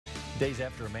Days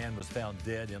after a man was found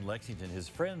dead in Lexington, his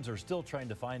friends are still trying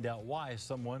to find out why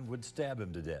someone would stab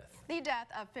him to death. The death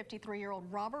of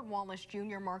 53-year-old Robert Wallace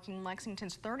Jr. marking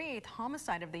Lexington's 38th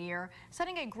homicide of the year,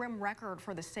 setting a grim record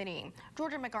for the city.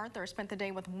 Georgia MacArthur spent the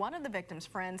day with one of the victim's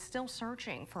friends, still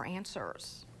searching for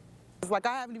answers. It's like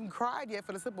I haven't even cried yet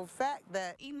for the simple fact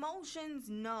that emotions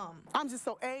numb. I'm just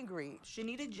so angry.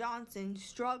 Shanita Johnson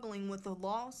struggling with the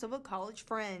loss of a college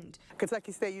friend.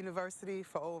 Kentucky State University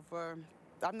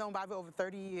I've known Bobby over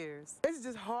 30 years. It's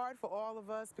just hard for all of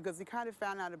us because we kind of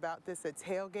found out about this at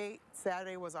tailgate.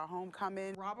 Saturday was our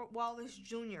homecoming. Robert Wallace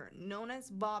Jr., known as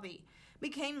Bobby,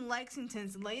 became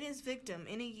Lexington's latest victim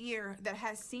in a year that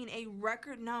has seen a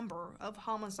record number of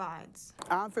homicides.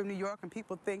 I'm from New York and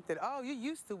people think that, oh, you're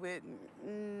used to it.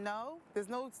 No, there's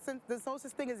no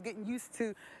such thing as getting used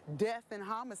to death and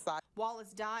homicide.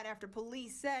 Wallace died after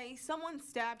police say someone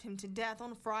stabbed him to death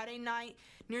on Friday night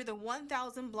near the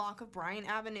 1000 block of Bryant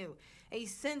Avenue. A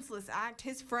senseless act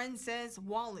his friend says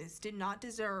Wallace did not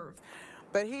deserve.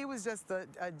 But he was just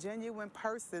a genuine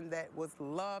person that was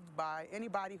loved by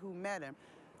anybody who met him.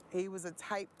 He was a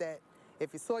type that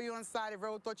if he saw you on the side of the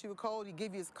road, thought you were cold, he'd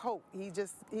give you his coat. He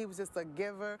was just a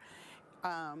giver.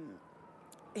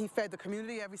 He fed the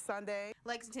community every Sunday.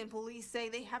 Lexington police say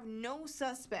they have no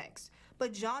suspects,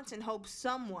 but Johnson hopes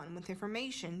someone with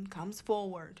information comes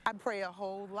forward. I pray a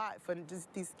whole lot for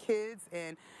just these kids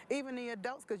and even the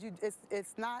adults, because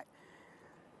it's not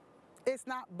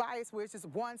biased where it's just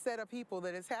one set of people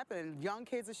that is happening. Young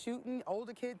kids are shooting,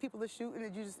 older people are shooting,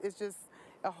 and it's just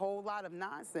a whole lot of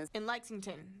nonsense. In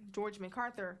Lexington, Georgia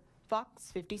MacArthur,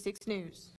 Fox 56 News.